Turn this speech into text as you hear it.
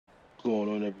going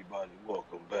on, everybody?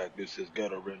 Welcome back. This is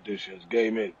Ghetto Renditions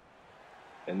Gaming,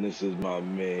 and this is my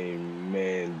main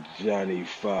man, Johnny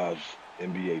 5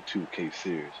 NBA 2K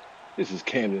series. This is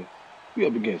Camden. We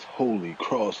up against Holy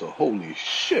Cross, or holy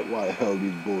shit, why the hell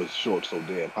these boys short so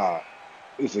damn high?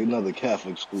 It's another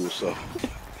Catholic school, so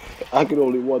I can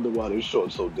only wonder why they're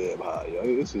short so damn high, yo.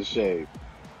 It's a shame.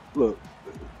 Look,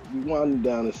 we winding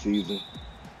down the season.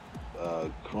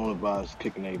 Coronavirus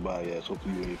kicking everybody ass.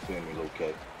 Hopefully you and your family's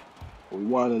okay. But we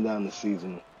winding down the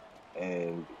season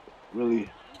and really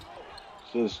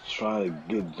just trying to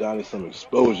get Johnny some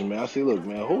exposure, man. I say, look,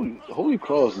 man, Holy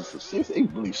Cross is they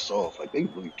really soft, like they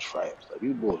really traps. Like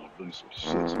these boys are really some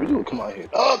shit. So we just gonna come out here.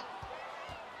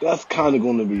 That's kind of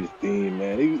gonna be the theme,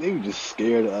 man. They were just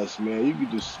scared of us, man. You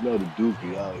could just smell the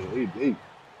doofy out here.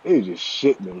 They just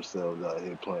shitting themselves out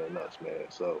here playing us, man.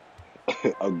 So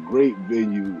a great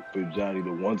venue for Johnny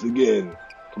to once again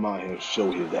come out here and show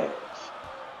his ass.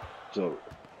 So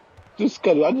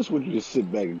I just want you to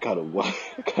sit back and kind of watch,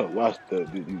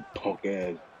 these punk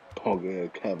ass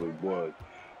Catholic boys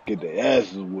get their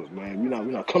asses whooped, man. We're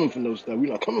not coming for no stuff.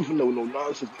 We're not coming for no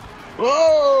nonsense.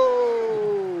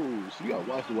 Oh, so you gotta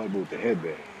watch the white boy with the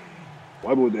headband.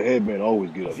 White boy with the headband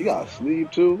always get up. He got a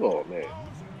sleeve too. Oh man,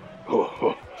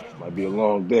 might be a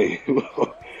long day.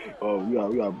 Oh, we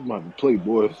might be play,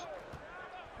 boys.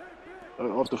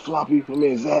 Off the floppy, my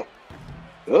man Zach.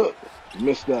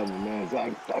 Missed that one, man.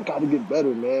 Zach got to get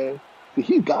better, man. See,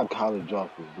 he got college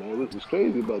offers, man. What's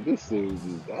crazy about this series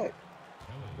is Zach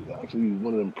is actually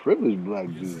one of them privileged black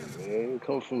dudes, man. He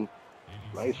come from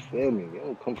nice family. They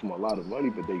don't come from a lot of money,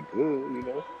 but they good, you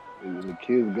know. And the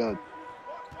kids got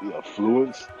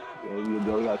affluence.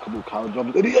 They got a couple of college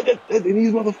offers. And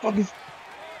these motherfuckers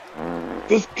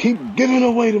just keep giving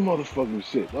away the motherfucking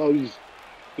shit. Oh,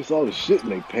 just all the shit in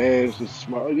their pants. Just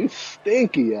smart. It's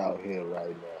stinky out here right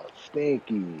now.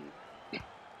 Stinky.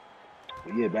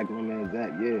 But yeah, back to my man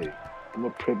Zach, yeah. From a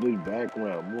privileged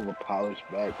background, more of a polished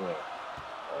background.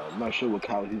 I'm not sure what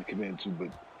college he's committed to,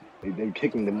 but they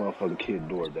kicking the motherfucking kid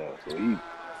door down. So he,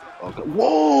 okay.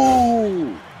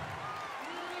 Whoa!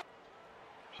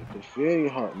 Shit, the fanny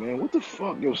heart, man. What the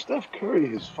fuck? Yo, Steph Curry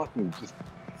has fucking just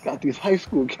got these high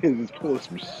school kids just pulling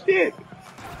some shit.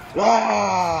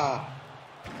 Ah!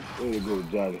 There you go,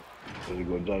 Johnny. There you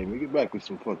go, Johnny. Man, get back with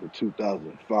some fucking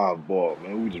 2005 ball,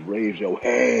 man. We just raise your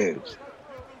hands.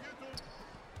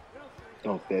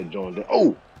 Dunk that joint down.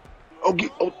 Oh,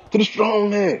 to the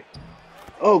strong man.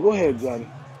 Oh, go ahead, Johnny.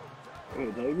 Go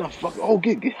ahead, Johnny. Not fucking. Oh,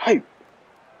 get hype.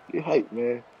 Get hype,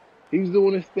 man. He's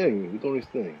doing his thing. He's doing his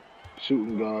thing.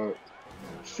 Shooting guard,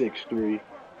 6'3",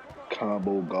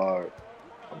 combo guard.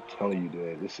 I'm telling you,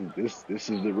 man. This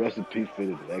is the recipe for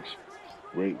the next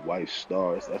great white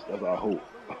star. That's our hope.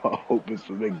 Our hope is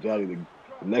to make Johnny the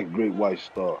next great white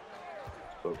star.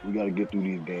 But we got to get through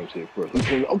these games here first.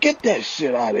 Oh, get that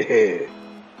shit out of here.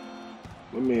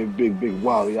 My man, big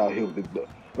Wally out here with the.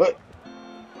 But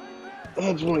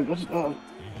I just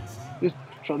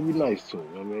try to be nice to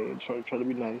him. I mean, try to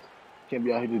be nice. Can't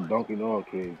be out here just dunking all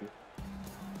crazy.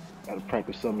 Got to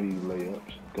practice some of these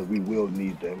layups because we will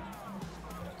need them.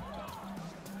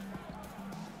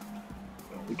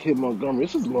 The kid Montgomery,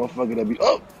 this is the motherfucker that be.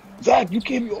 Oh, Zach, you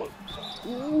can't be on.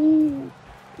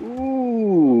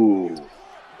 Ooh!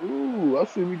 I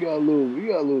see we got a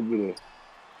little bit of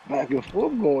back and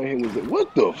forth going here with it.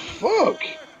 What the fuck?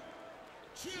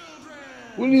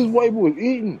 What are these white boys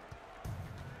eating?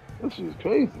 This is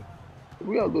crazy.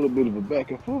 We got a little bit of a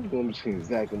back and forth going between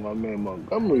Zach and my man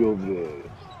Montgomery over there.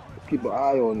 Keep an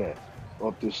eye on that.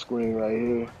 Off this screen right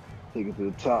here. Take it to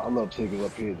the top. I love taking it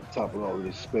up here at the top of all of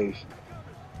this space.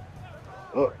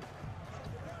 Up.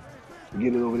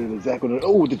 Get it over there to Zach on the.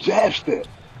 Oh, the jab step.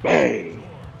 Bang.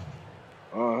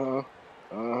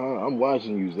 I'm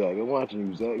watching you, Zach.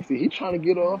 See, he's trying to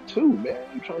get off too, man.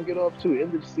 He's trying to get off too.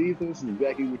 End of the season, this is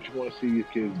exactly what you want to see your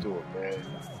kids doing, man.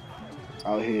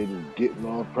 Out here just getting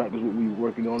on, practice what we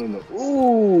working on in the.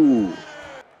 Ooh!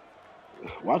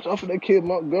 Watch out for that kid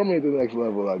Montgomery at the next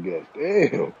level, I guess.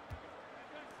 Damn.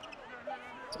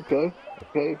 Okay.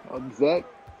 Zach.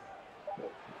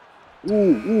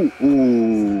 Ooh.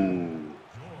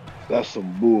 That's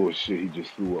some bullshit he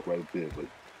just threw up right there, but.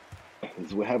 This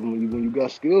is what happens when you got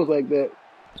skills like that.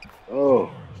 Oh,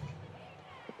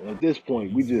 and at this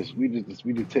point, we just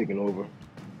taking over.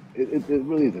 It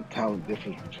really is a talent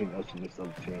difference between us and this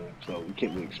other team, so we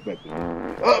can't really expect it.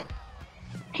 Up,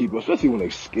 keep especially when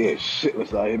they scared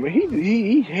shitless out here, man.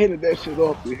 He handed that shit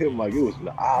off to him like it was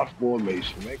the I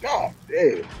formation, man. God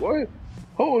damn, boy,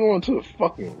 holding on to the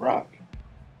fucking rock.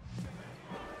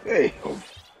 Hey,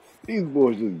 these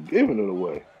boys just giving it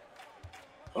away.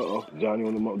 Uh-oh, Johnny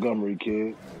on the Montgomery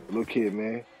kid. Little kid,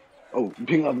 man. Oh,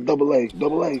 picking out the double A.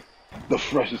 Double A. The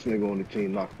freshest nigga on the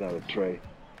team knocks down a tray.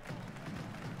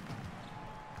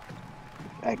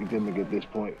 Academic at this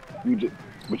point.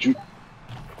 But you,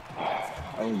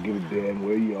 I don't give a damn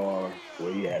where you are,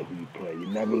 where you at when you play. You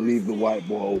never leave the white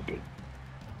boy open.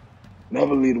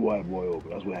 Never leave the white boy open.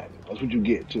 That's what happens. That's what you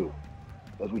get, too.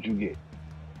 That's what you get.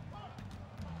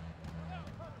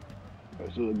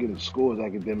 Right, so again, the score is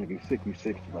Academic at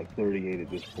 66 to like 38 at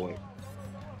this point.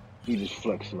 He just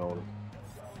flexing on him.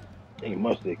 Ain't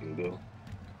much they can do.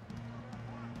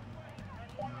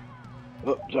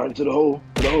 Oh, Johnny to the hole.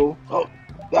 To the hole. Oh,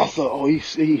 that's a. Oh, he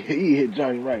hit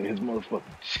Johnny right in his motherfucking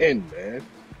chin, man.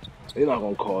 They're not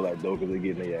gonna call that though because they're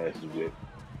getting their asses whipped.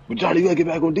 But Johnny, you gotta get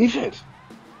back on defense.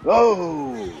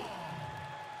 Oh,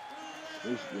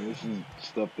 this is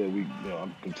stuff that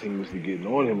I'm continuously getting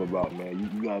on him about, man.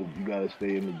 You gotta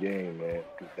stay in the game, man.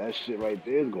 Cause that shit right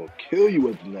there is gonna kill you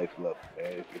at the next level,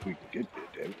 man. If we can get there,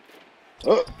 damn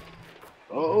it.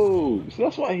 Oh, so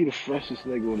that's why he the freshest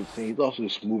nigga on the team. He's also the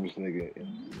smoothest nigga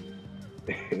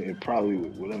in probably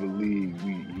whatever league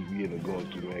we end up going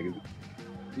to, man.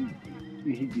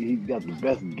 He got the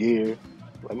best gear.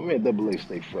 Like, my man Double A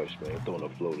stay fresh, man. Throwing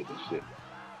up floaters and shit.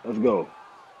 Let's go.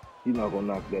 He's not gonna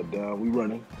knock that down. We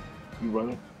running.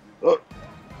 Oh,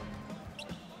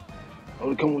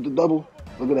 they coming with the double.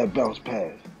 Look at that bounce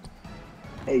pass.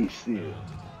 AC.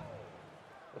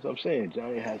 That's what I'm saying.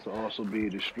 Johnny has to also be a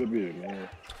distributor, man.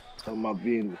 Talking about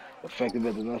being effective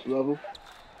at the next level.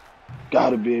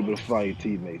 Gotta be able to find your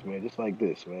teammates, man. Just like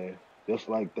this, man. Just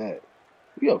like that.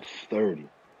 We up 30.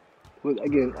 But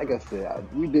again, like I said,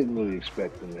 we didn't really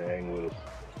expect them to hang with us.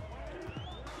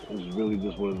 It was really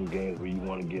just one of them games where you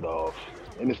want to get off.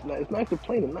 And it's nice to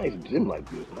play in a nice gym like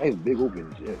this. Nice big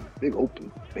open gym. Big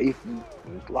open spaces.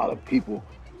 There's a lot of people.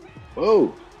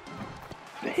 Oh,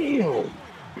 damn.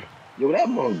 Yo, that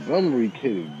Montgomery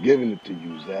kid is giving it to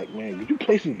you, Zach, man. Did you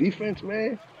play some defense,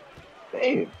 man?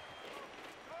 Damn.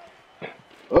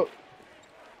 Oh.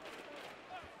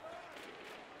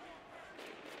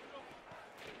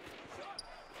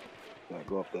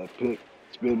 Back off that pick.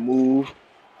 Spin move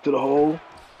to the hole.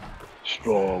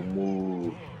 Strong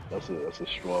move. That's a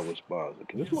strong response.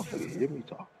 Can this motherfucker hear me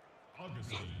talk?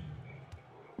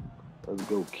 Let's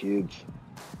go, kids.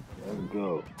 Let's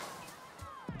go.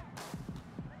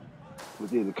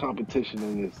 But yeah, the competition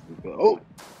in this. Oh,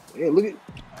 yeah, look at.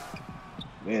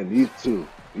 Man, these two.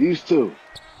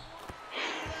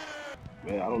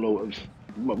 Man, I don't know.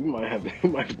 We might have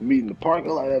to meet in the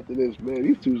parking lot after this, man.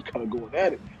 These two's kind of going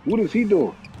at it. What is he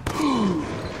doing?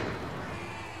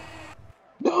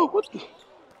 No, what the?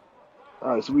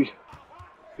 All right, so we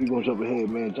gonna jump ahead,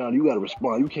 man. John, you gotta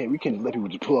respond. We can't let people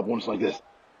just pull up on us like this.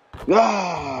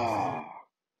 Ah,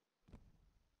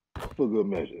 for good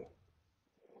measure.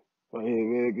 Right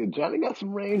here, man. Johnny got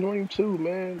some range on him too,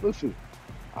 man. Listen,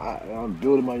 I'm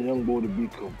building my young boy to be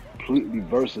completely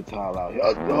versatile out here.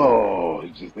 Oh,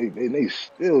 it's just they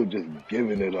still just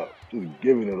giving it up, just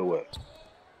giving it away.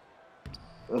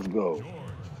 Let's go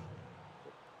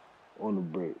on the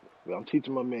break. I'm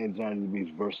teaching my man Johnny to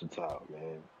be versatile,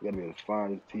 man. You gotta be able to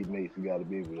find his teammates. You gotta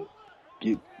be able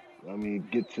to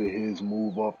get to his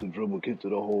move off the dribble, get to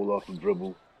the hole off the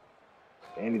dribble.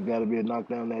 And he's gotta be able to knock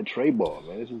down that tray ball,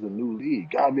 man. This is a new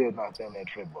league. Gotta be able to knock down that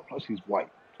tray ball. Plus he's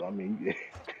white. So I mean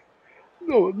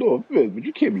no offense, but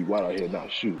you can't be white out here and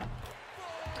not shoot.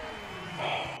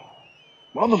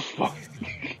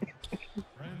 Motherfucker.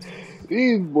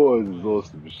 These boys is on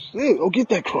some shit. Oh, get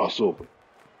that crossover.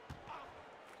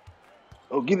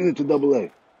 Oh, get it into Double A.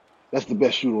 That's the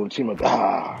best shooter on the team.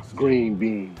 Green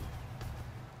bean.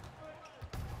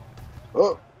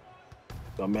 Oh.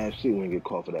 Dumbass shit when he get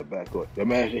called for that backcourt.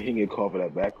 Dumbass shit he get called for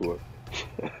that backcourt.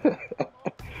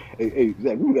 hey,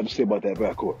 Zach, what we got to say about that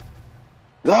backcourt?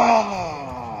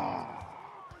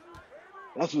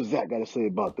 That's what Zach got to say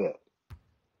about that.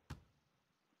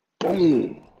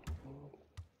 Boom.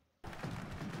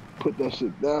 Put that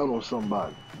shit down on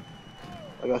somebody.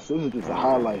 Like I said, this is just a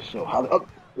highlight show.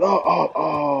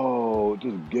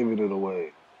 Just giving it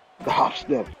away. The hop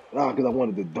step. Because I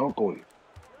wanted to dunk on it.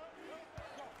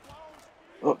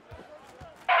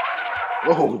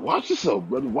 Oh, watch yourself,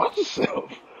 brother. Watch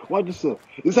yourself.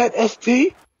 Is that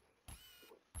ST?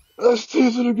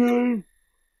 ST's in the game.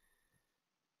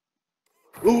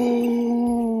 Oh,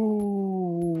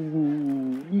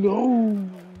 no.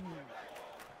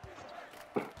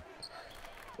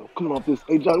 I'm coming off this.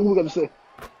 Hey, John, what we got to say?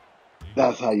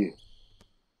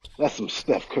 That's some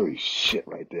Steph Curry shit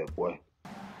right there, boy.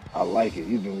 I like it.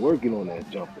 He's been working on that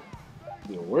jumper.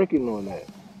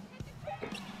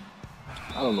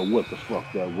 I don't know what the fuck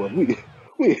that was.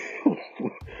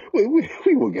 we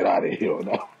we will get out of here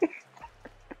now.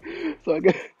 So I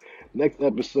guess next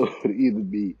episode would either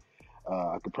be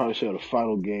I could probably show the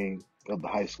final game of the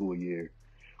high school year,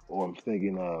 or I'm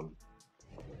thinking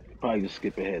probably just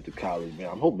skip ahead to college, man.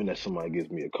 I'm hoping that somebody gives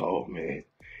me a call, man.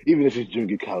 Even if it's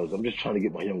junior college, I'm just trying to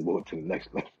get my young boy to the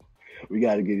next level. We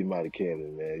got to get him out of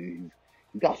Camden, man.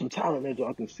 He's got some talent there,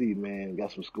 I can see, man.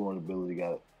 Got some scoring ability,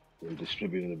 got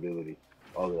distributing ability,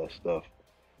 all of that stuff.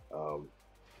 Um,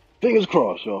 Fingers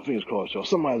crossed, y'all. Fingers crossed, y'all.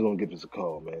 Somebody's gonna give us a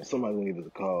call, man. Somebody's gonna give us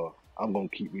a call. I'm gonna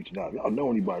keep reaching out. If y'all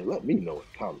know anybody, let me know in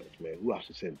the comments, man. Who I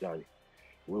should send Johnny?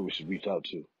 Where we should reach out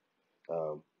to.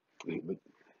 But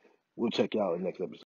we'll check you out in the next episode.